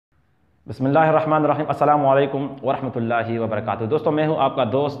बिस्मिल्लाहिर्रहमानिर्रहीम अस्सलाम वालेकुम वरहमतुल्लाहि वबरकातुहू। दोस्तों मैं हूं आपका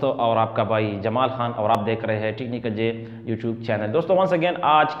दोस्त और आपका भाई जमाल खान और आप देख रहे हैं टेक्निकल जे यूट्यूब चैनल। दोस्तों वंस अगेन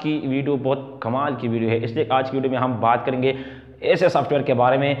आज की वीडियो बहुत कमाल की वीडियो है, इसलिए आज की वीडियो में हम बात करेंगे ऐसे सॉफ्टवेयर के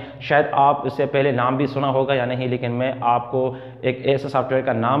बारे में। शायद आप इससे पहले नाम भी सुना होगा या नहीं, लेकिन मैं आपको एक ऐसे सॉफ्टवेयर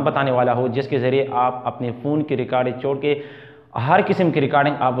का नाम बताने वाला हूँ जिसके ज़रिए आप अपने फ़ोन की रिकॉर्डिंग छोड़ के हर किस्म की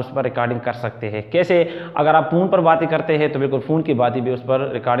रिकॉर्डिंग आप उस पर रिकॉर्डिंग कर सकते हैं। कैसे? अगर आप फ़ोन पर बातें करते हैं तो बिल्कुल फ़ोन की बातें भी उस पर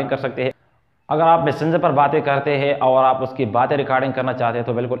रिकॉर्डिंग कर सकते हैं। अगर आप मैसेंजर पर बातें करते हैं और आप उसकी बातें रिकॉर्डिंग करना चाहते हैं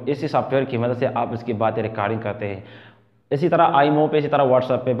तो बिल्कुल इसी सॉफ्टवेयर की मदद से आप उसकी बातें रिकॉर्डिंग करते हैं। इसी तरह आईमो पे, इसी तरह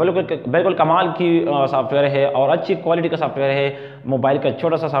व्हाट्सएप पे बिल्कुल बिल्कुल कमाल की सॉफ्टवेयर है और अच्छी क्वालिटी का सॉफ्टवेयर है। मोबाइल का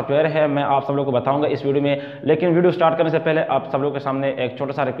छोटा सा सॉफ्टवेयर है, मैं आप सब लोगों को बताऊंगा इस वीडियो में। लेकिन वीडियो स्टार्ट करने से पहले आप सब लोगों के सामने एक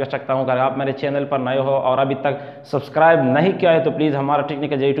छोटा सा रिक्वेस्ट रखता हूं, अगर आप मेरे चैनल पर नए हो और अभी तक सब्सक्राइब नहीं किया है तो प्लीज़ हमारा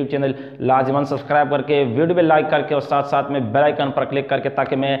टेक्निकल यूट्यूब चैनल लाजमन सब्सक्राइब करके वीडियो में लाइक करके और साथ साथ में बेल आइकन पर क्लिक करके,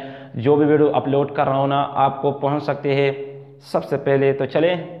 ताकि मैं जो भी वीडियो अपलोड कर रहा हूँ ना आपको पहुँच सकते हैं सबसे पहले। तो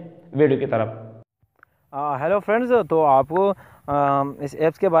चलें वीडियो की तरफ। हेलो फ्रेंड्स, तो आपको इस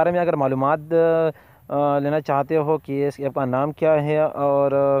ऐप्स के बारे में अगर मालूमात लेना चाहते हो कि इस ऐप का नाम क्या है,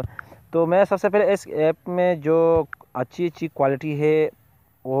 और तो मैं सबसे पहले इस ऐप में जो अच्छी क्वालिटी है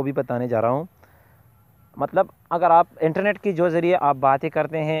वो भी बताने जा रहा हूँ। मतलब अगर आप इंटरनेट की जो ज़रिए आप बातें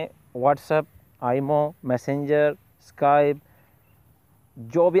करते हैं, व्हाट्सएप, आईमो, मैसेंजर, स्काइप,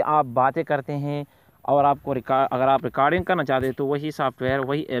 जो भी आप बातें करते हैं और आपको अगर आप रिकॉर्डिंग करना चाहते हैं तो वही सॉफ्टवेयर,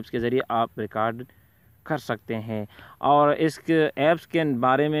 वही ऐप्स के ज़रिए आप रिकॉर्ड कर सकते हैं। और इस ऐप्स के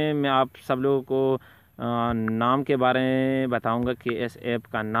बारे में मैं आप सब लोगों को नाम के बारे में बताऊंगा कि इस ऐप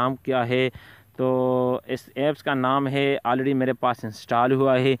का नाम क्या है। तो इस ऐप्स का नाम है, ऑलरेडी मेरे पास इंस्टॉल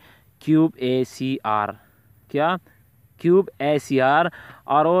हुआ है, क्यूब ACR। क्या? Cube ACR।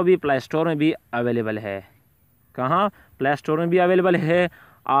 और वो भी प्ले स्टोर में भी अवेलेबल है। कहाँ? प्ले स्टोर में भी अवेलेबल है,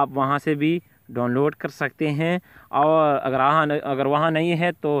 आप वहाँ से भी डाउनलोड कर सकते हैं। और अगर वहाँ नहीं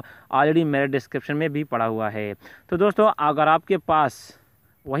है तो ऑलरेडी मेरे डिस्क्रिप्शन में भी पड़ा हुआ है। तो दोस्तों अगर आपके पास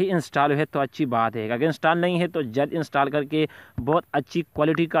वही इंस्टॉल है तो अच्छी बात है, अगर इंस्टॉल नहीं है तो जल्द इंस्टॉल करके, बहुत अच्छी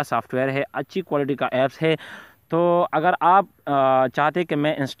क्वालिटी का सॉफ्टवेयर है, अच्छी क्वालिटी का ऐप्स है। तो अगर आप चाहते हैं कि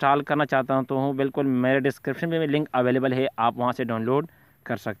मैं इंस्टॉल करना चाहता हूँ तो बिल्कुल मेरे डिस्क्रिप्शन में लिंक अवेलेबल है, आप वहाँ से डाउनलोड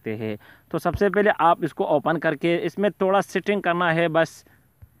कर सकते हैं। तो सबसे पहले आप इसको ओपन करके इसमें थोड़ा सेटिंग करना है बस।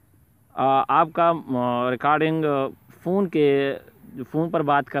 आपका रिकॉर्डिंग फ़ोन पर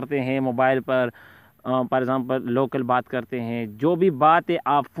बात करते हैं, मोबाइल पर फॉर एग्ज़ाम्पल लोकल बात करते हैं, जो भी बातें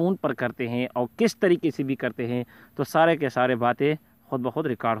आप फ़ोन पर करते हैं और किस तरीके से भी करते हैं तो सारे के सारे बातें खुद ब खुद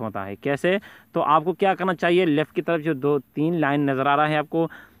रिकॉर्ड होता है। कैसे? तो आपको क्या करना चाहिए, लेफ़्ट की तरफ जो 2-3 लाइन नज़र आ रहा है आपको,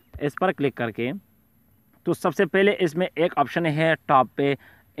 इस पर क्लिक करके तो सबसे पहले इसमें एक ऑप्शन है टॉप पे,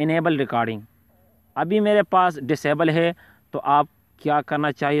 इनेबल रिकॉर्डिंग। अभी मेरे पास डिसेबल है तो आप क्या करना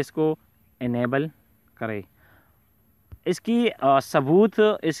चाहिए, इसको इनेबल करें। इसकी सबूत,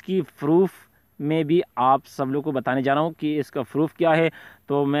 इसकी प्रूफ में भी आप सब लोग को बताने जा रहा हूँ कि इसका प्रूफ क्या है।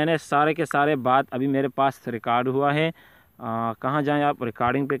 तो मैंने सारे के सारे बात अभी मेरे पास रिकॉर्ड हुआ है। कहाँ जाएं आप?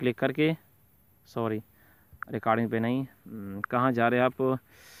 रिकॉर्डिंग पे क्लिक करके, सॉरी रिकॉर्डिंग पे नहीं, कहाँ जा रहे हैं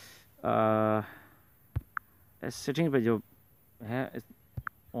आप? सेटिंग पे जो है,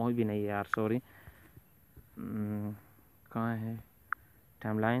 वही भी नहीं है यार, सॉरी। कहाँ है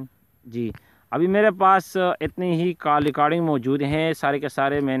टाइमलाइन? जी, अभी मेरे पास इतनी ही कॉल रिकॉर्डिंग मौजूद हैं, सारे के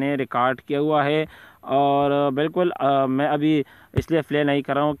सारे मैंने रिकॉर्ड किया हुआ है। और बिल्कुल मैं अभी इसलिए प्ले नहीं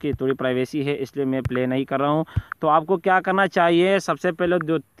कर रहा हूँ कि थोड़ी प्राइवेसी है, इसलिए मैं प्ले नहीं कर रहा हूँ। तो आपको क्या करना चाहिए, सबसे पहले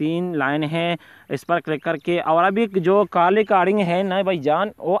जो 3 लाइन है इस पर क्लिक करके, और अभी जो कॉल रिकॉर्डिंग है ना भाई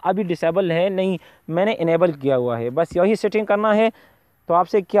जान, वो अभी डिसेबल है नहीं, मैंने इनेबल किया हुआ है, बस यही सेटिंग करना है। तो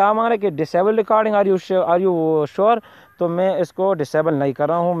आपसे क्या मांग रहा है कि disable recording, are you sure? तो मैं इसको डिसेबल नहीं कर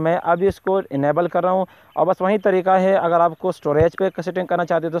रहा हूँ, मैं अभी इसको इनेबल कर रहा हूँ। और बस वही तरीका है, अगर आपको स्टोरेज पे सेटिंग करना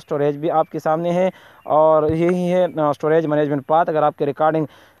चाहते हो तो स्टोरेज भी आपके सामने है, और यही है स्टोरेज मैनेजमेंट पाथ। अगर आपके रिकॉर्डिंग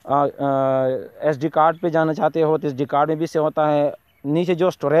SD कार्ड पे जाना चाहते हो तो SD कार्ड में भी से होता है, नीचे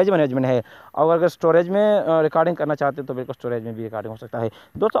जो स्टोरेज मैनेजमेंट है। और अगर स्टोरेज में रिकॉर्डिंग करना चाहते हो तो बिल्कुल स्टोरेज में भी रिकॉर्डिंग हो सकता है।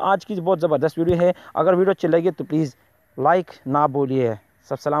 दोस्तों आज की बहुत ज़बरदस्त वीडियो है, अगर वीडियो अच्छी लगी तो प्लीज़ लाइक ना भूलिए।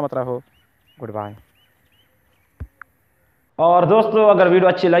 सब सलामत रहो, गुड बाय। और दोस्तों अगर वीडियो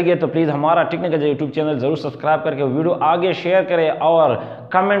अच्छी लगी तो प्लीज़ हमारा टेक्निकल यूट्यूब चैनल ज़रूर सब्सक्राइब करके वीडियो आगे शेयर करें और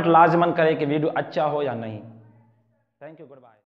कमेंट लाजमन करें कि वीडियो अच्छा हो या नहीं। Thank you, good bye.